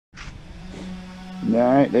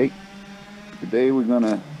Alright, today we're going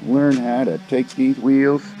to learn how to take these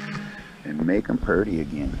wheels and make them purty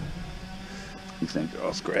again. These things are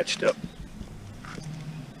all scratched up.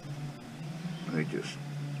 They just,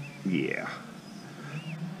 yeah.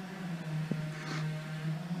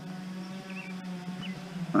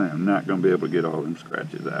 I am not going to be able to get all them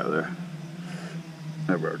scratches out of there.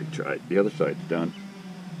 I've already tried. The other side's done.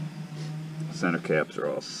 The center caps are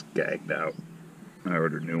all scagged out. I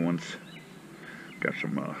ordered new ones. Got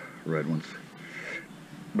some red ones.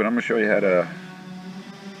 But I'm going to show you how to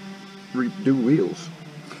redo wheels.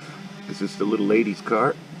 This is the little lady's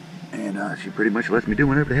car, and she pretty much lets me do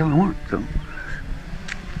whatever the hell I want. So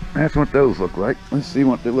that's what those look like. Let's see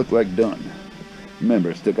what they look like done.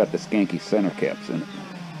 Remember, it's still got the skanky center caps in it.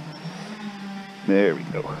 There we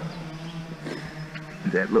go.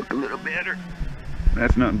 Does that look a little better?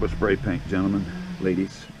 That's nothing but spray paint, gentlemen,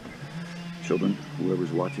 ladies, children,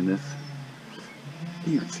 whoever's watching this.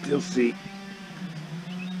 You can still see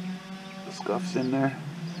the scuffs in there.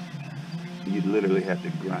 You'd literally have to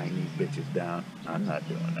grind these bitches down. I'm not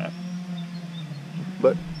doing that.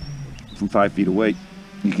 But from 5 feet away,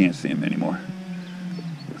 you can't see them anymore.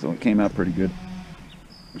 So it came out pretty good.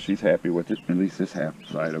 She's happy with it, at least this half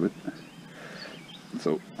side of it.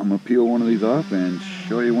 So I'm gonna peel one of these off and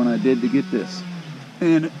show you what I did to get this.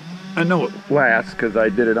 And I know it lasts because I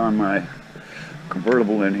did it on my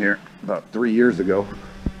convertible in here about 3 years ago.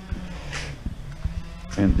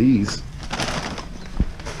 And these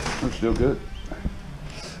are still good.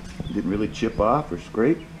 Didn't really chip off or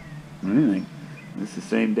scrape or anything. It's the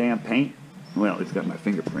same damn paint. Well, it's got my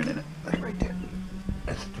fingerprint in it. That's right there.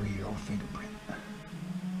 That's a 3-year-old fingerprint.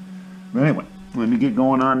 But anyway, let me get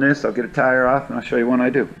going on this. I'll get a tire off and I'll show you what I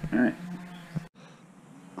do. Alright.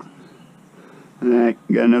 Alright,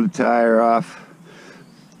 got another tire off.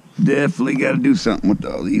 Definitely got to do something with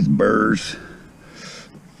all these burrs.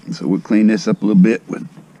 So we'll clean this up a little bit with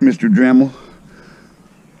Mr. Dremel.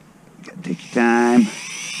 Gotta take your time.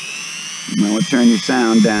 You might want to turn your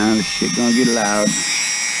sound down. This shit gonna get loud.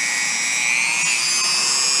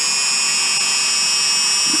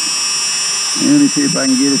 And let me see if I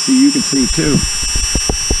can get it so you can see too.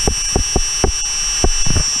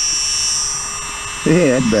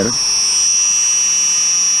 Yeah, that's better.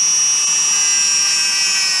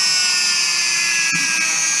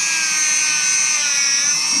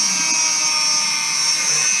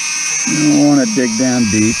 You don't want to dig down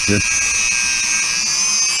deep, just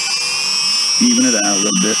even it out a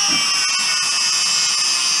little bit.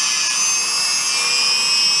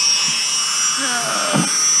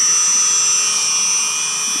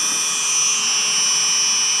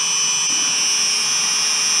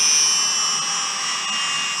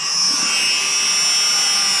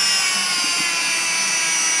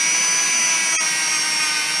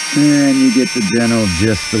 And you get the general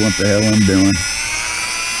gist of what the hell I'm doing.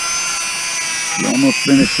 We'll almost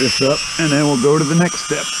finish this up, and then we'll go to the next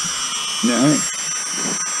step.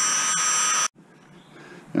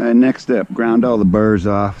 Alright, next step, ground all the burrs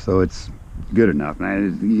off so it's good enough. Now,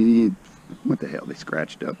 what the hell, they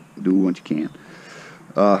scratched up. Do what you can.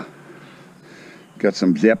 Got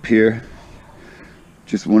some Zep here.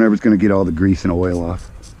 Just whenever it's going to get all the grease and oil off.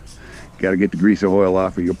 Got to get the grease and oil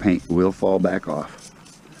off or your paint will fall back off.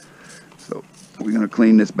 So we're going to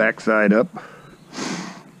clean this back side up.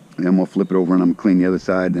 And then we'll flip it over and I'm going to clean the other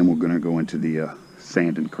side. Then we're going to go into the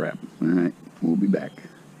sand and crap. Alright, we'll be back.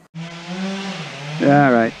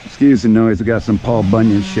 Alright, excuse the noise. We got some Paul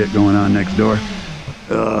Bunyan shit going on next door.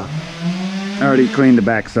 I already cleaned the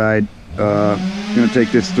back side. Going to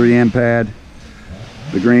take this 3M pad,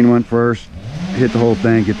 the green one first, hit the whole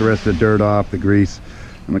thing, get the rest of the dirt off, the grease.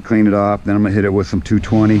 I'm going to clean it off. Then I'm going to hit it with some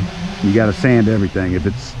 220. You got to sand everything.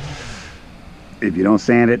 If you don't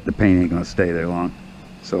sand it, the paint ain't going to stay there long.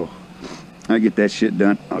 So I'll get that shit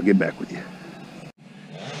done. I'll get back with you.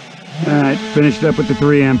 Alright, finished up with the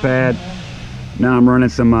 3M pad. Now I'm running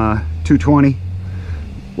some 220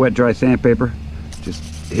 wet dry sandpaper. Just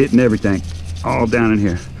hitting everything all down in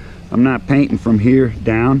here. I'm not painting from here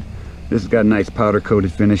down. This has got a nice powder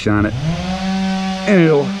coated finish on it. And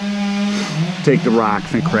it'll take the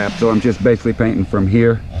rocks and crap. So I'm just basically painting from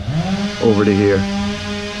here over to here.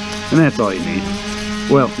 And that's all you need.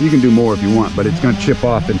 Well, you can do more if you want, but it's going to chip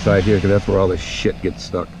off inside here because that's where all this shit gets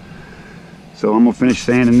stuck. So I'm going to finish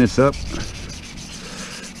sanding this up,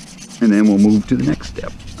 and then we'll move to the next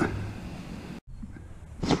step.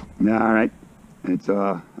 Alright,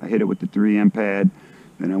 I hit it with the 3M pad,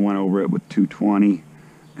 then I went over it with 220,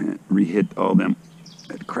 and re-hit all them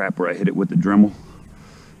that crap where I hit it with the Dremel.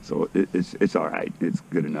 So it's alright, it's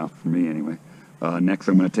good enough for me anyway. Next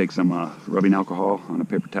I'm going to take some rubbing alcohol on a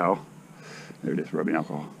paper towel. There it is, rubbing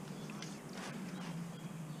alcohol.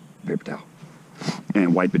 Paper towel.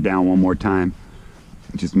 And wipe it down one more time.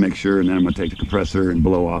 Just make sure, and then I'm going to take the compressor and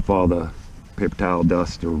blow off all the paper towel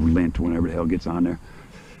dust or lint, whatever the hell gets on there.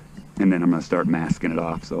 And then I'm going to start masking it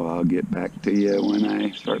off. So I'll get back to you when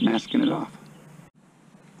I start masking it off.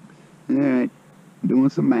 Alright, doing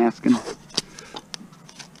some masking.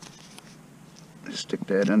 Stick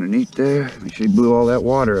that underneath there. Make sure you blew all that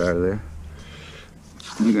water out of there.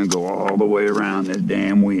 I'm going to go all the way around this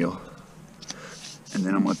damn wheel. And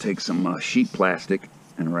then I'm going to take some sheet plastic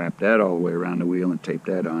and wrap that all the way around the wheel and tape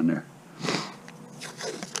that on there.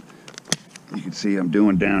 You can see I'm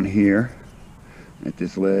doing down here at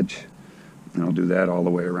this ledge. And I'll do that all the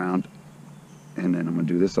way around. And then I'm going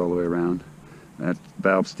to do this all the way around. That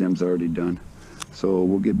valve stem's already done. So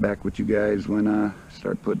we'll get back with you guys when I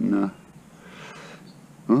start putting,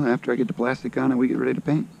 well, after I get the plastic on and we get ready to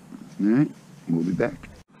paint. Alright, we'll be back.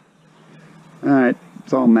 Alright,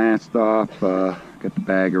 it's all masked off. Got the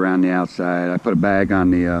bag around the outside. I put a bag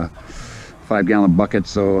on the 5-gallon bucket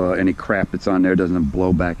so any crap that's on there doesn't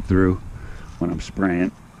blow back through when I'm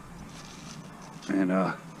spraying.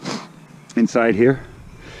 And inside here,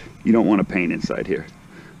 you don't want to paint inside here.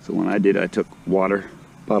 So when I did, I took water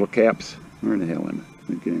bottle caps. Where in the hell am I? Let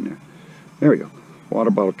me get in there. There we go. Water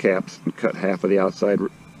bottle caps, and cut half of the outside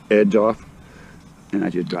edge off, and I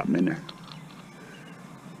just drop them in there.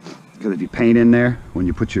 Because if you paint in there, when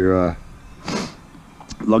you put your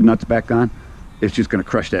lug nuts back on, it's just going to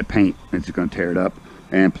crush that paint. It's just going to tear it up.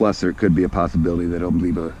 And plus, there could be a possibility that it'll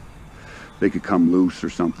leave they could come loose or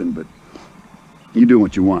something. But you do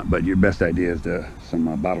what you want. But your best idea is to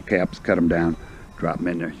some bottle caps, cut them down, drop them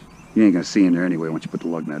in there. You ain't going to see in there anyway once you put the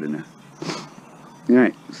lug nut in there. All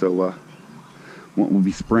right, so what we'll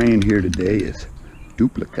be spraying here today is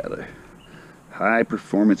Duplicolor high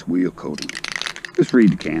performance wheel coating. Just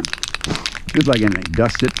read the can. Just like anything,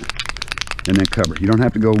 dust it and then cover. You don't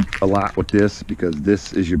have to go a lot with this because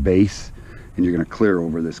this is your base and you're going to clear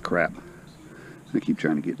over this crap. I keep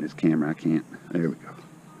trying to get in this camera, I can't. There we go.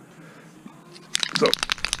 So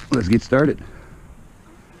let's get started.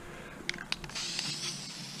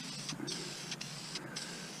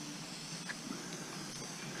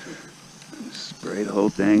 Spray the whole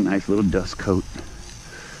thing, nice little dust coat.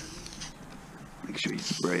 Make sure you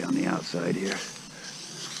spray on the outside here.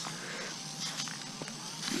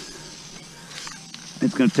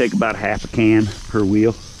 It's going to take about half a can per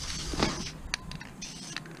wheel.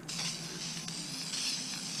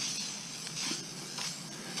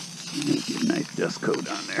 Get a nice dust coat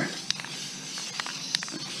on there.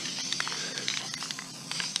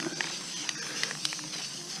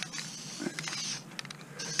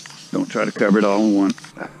 Don't try to cover it all in one.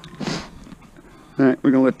 Alright, we're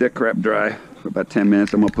going to let that crap dry for about 10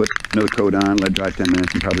 minutes. I'm going to put another coat on, let it dry 10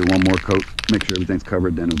 minutes, and probably one more coat. Make sure everything's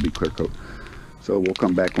covered, then it'll be clear coat. So we'll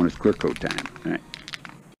come back when it's clear coat time. Alright.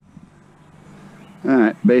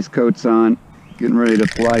 Alright, base coat's on. Getting ready to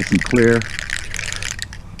apply some clear.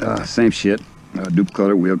 Same shit.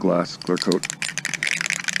 Duplicolor wheel gloss, clear coat.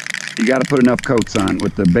 You got to put enough coats on.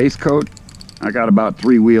 With the base coat, I got about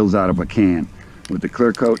 3 wheels out of a can. With the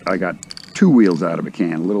clear coat, I got 2 wheels out of a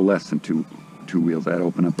can. A little less than two wheels. I'd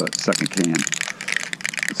open up a second can.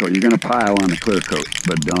 So you're going to pile on the clear coat,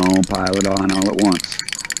 but don't pile it on all at once.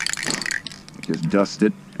 Just dust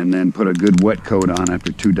it and then put a good wet coat on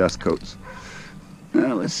after 2 dust coats.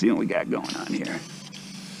 Well, let's see what we got going on here.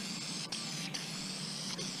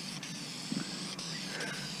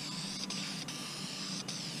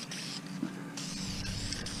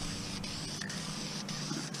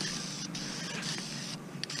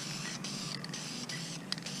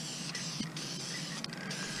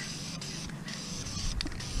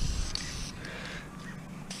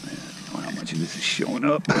 This is showing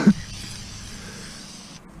up.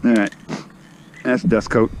 Alright, that's dust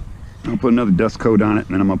coat. I'll put another dust coat on it,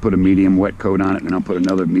 and then I'm going to put a medium wet coat on it, and then I'll put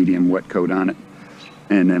another medium wet coat on it,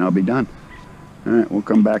 and then I'll be done. Alright, we'll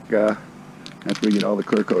come back after we get all the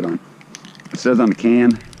clear coat on. It says on the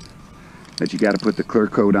can that you got to put the clear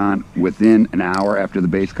coat on within an hour after the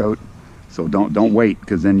base coat. So don't wait,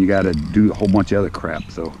 because then you got to do a whole bunch of other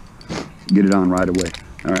crap. So get it on right away.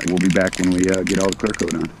 Alright, we'll be back when we get all the clear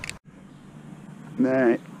coat on.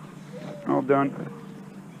 Alright, all done.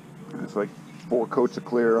 It's like 4 coats of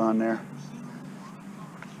clear on there.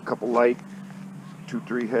 A couple light, 2,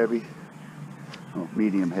 3 heavy. Oh,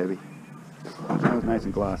 medium heavy. That was nice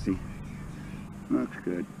and glossy. Looks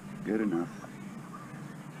good. Good enough.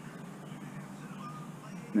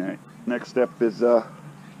 Alright, next step is I'm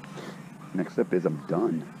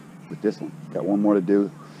done with this one. Got one more to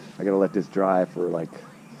do. I gotta let this dry for like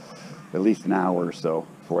at least an hour or so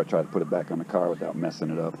before I try to put it back on the car without messing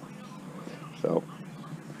it up. So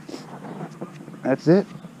that's it.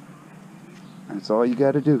 That's all you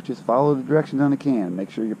got to do. Just follow the directions on the can. Make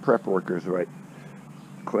sure your prep work is right.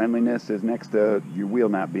 Cleanliness is next to your wheel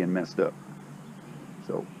not being messed up.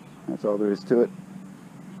 So that's all there is to it.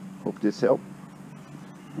 Hope this helped.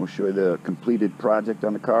 We'll show you the completed project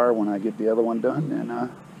on the car when I get the other one done, and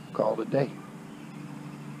call it a day.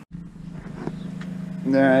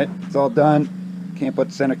 Alright, it's all done. Can't put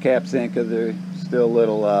the center caps in because they're still a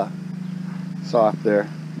little soft there,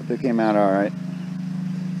 but they came out alright.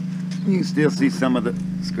 You can still see some of the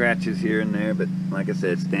scratches here and there, but like I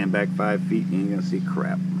said, stand back 5 feet and you're gonna see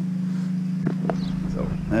crap. So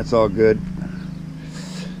that's all good.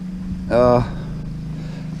 It's a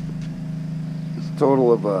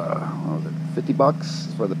total of what was it, 50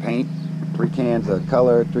 bucks for the paint. 3 cans of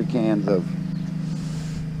color, 3 cans of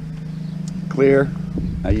clear.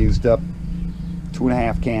 I used up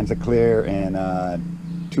 2.5 cans of clear and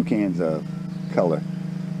 2 cans of color.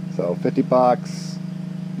 So 50 bucks.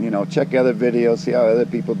 You know, check other videos, see how other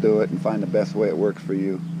people do it, and find the best way it works for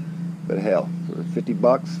you. But hell, for 50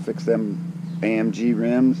 bucks, fix them AMG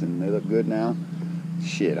rims, and they look good now.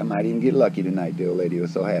 Shit, I might even get lucky tonight. The old lady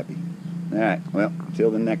was so happy. Alright, well,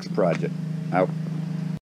 till the next project. Out.